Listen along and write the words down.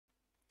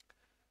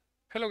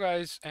Hello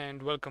guys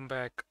and welcome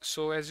back.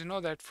 So as you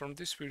know that from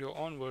this video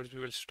onwards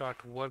we will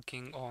start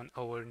working on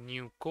our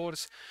new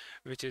course,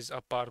 which is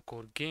a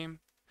parkour game.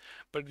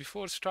 But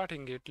before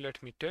starting it,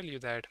 let me tell you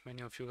that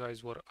many of you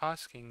guys were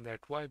asking that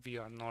why we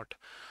are not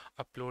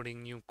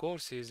uploading new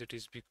courses. It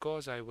is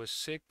because I was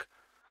sick.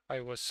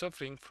 I was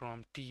suffering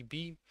from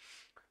TB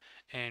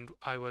and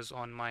I was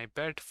on my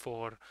bed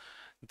for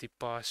the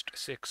past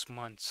 6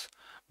 months.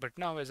 But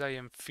now as I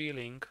am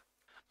feeling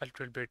a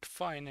little bit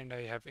fine and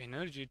I have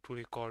energy to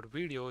record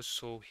videos,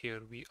 so here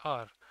we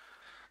are.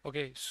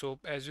 Okay, so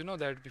as you know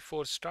that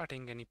before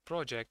starting any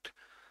project,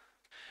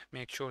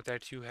 make sure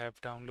that you have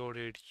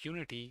downloaded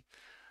Unity.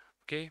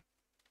 Okay,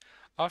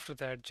 after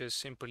that just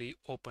simply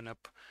open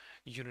up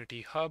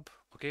Unity Hub.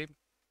 Okay,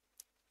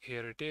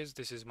 here it is.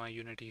 This is my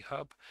Unity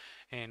Hub,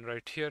 and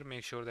right here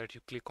make sure that you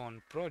click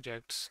on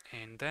projects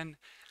and then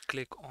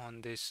click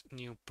on this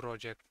new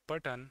project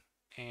button,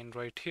 and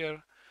right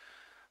here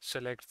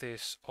select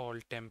this all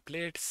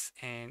templates,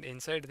 and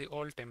inside the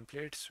all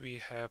templates we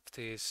have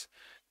this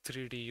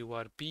 3D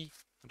URP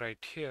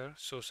right here.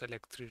 So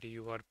select 3D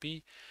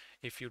URP.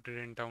 If you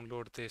didn't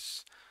download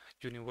this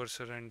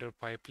universal render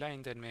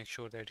pipeline, then make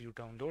sure that you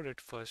download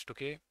it first.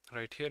 Okay,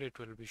 right here it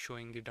will be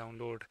showing the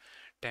download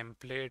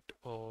template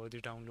or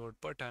the download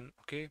button.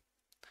 Okay,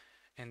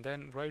 and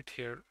then right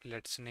here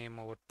let's name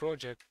our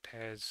project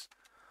as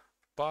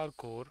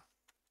parkour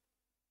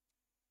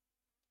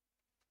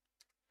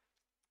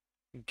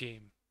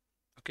game.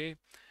 Okay,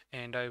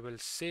 and I will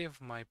save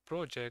my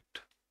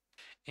project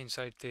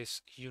inside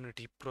this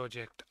Unity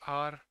project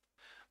R.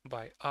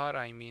 By R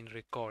I mean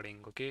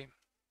recording. Okay,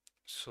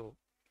 so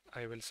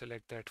I will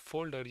select that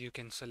folder. You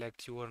can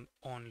select your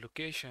own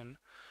location,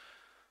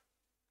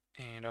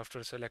 and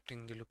after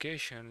selecting the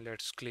location,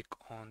 let's click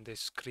on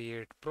this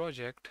create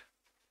project,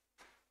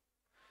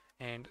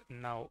 and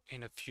now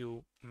in a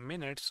few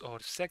minutes or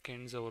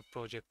seconds our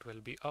project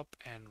will be up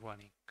and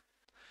running.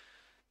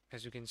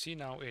 As you can see,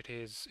 now it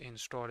is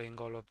installing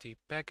all of the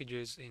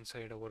packages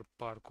inside our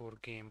parkour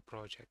game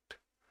project.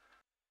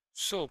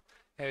 So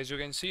as you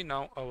can see,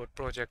 now our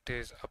project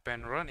is up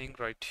and running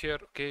right here.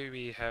 Okay,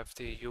 we have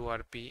the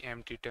URP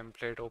empty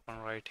template open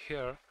right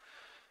here.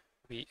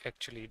 We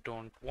actually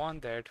don't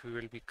want that. We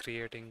will be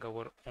creating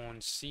our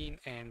own scene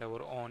and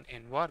our own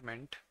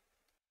environment,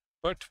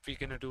 but we're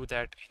gonna do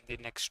that in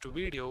the next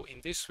video. In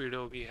this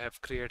video we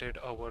have created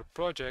our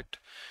project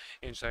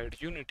inside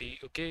Unity.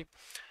 Okay,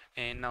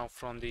 and now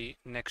from the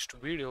next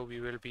video we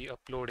will be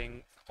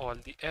uploading all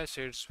the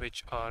assets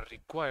which are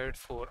required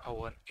for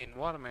our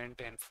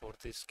environment and for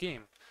this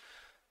game.